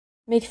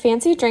Make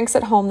fancy drinks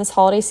at home this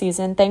holiday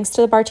season thanks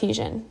to the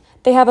Bartesian.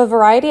 They have a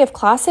variety of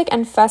classic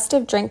and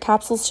festive drink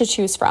capsules to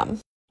choose from.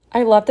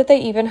 I love that they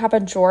even have a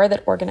drawer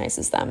that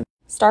organizes them.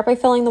 Start by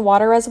filling the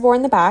water reservoir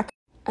in the back,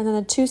 and then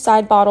the 2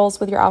 side bottles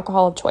with your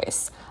alcohol of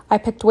choice. I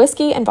picked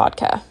whiskey and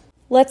vodka.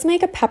 Let's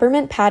make a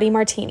peppermint patty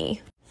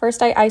martini.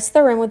 First, I ice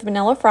the rim with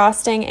vanilla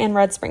frosting and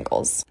red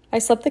sprinkles. I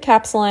slip the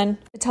capsule in.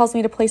 It tells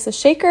me to place a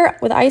shaker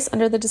with ice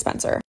under the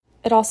dispenser.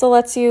 It also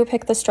lets you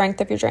pick the strength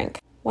of your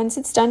drink. Once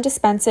it's done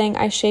dispensing,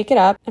 I shake it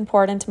up and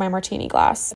pour it into my martini glass.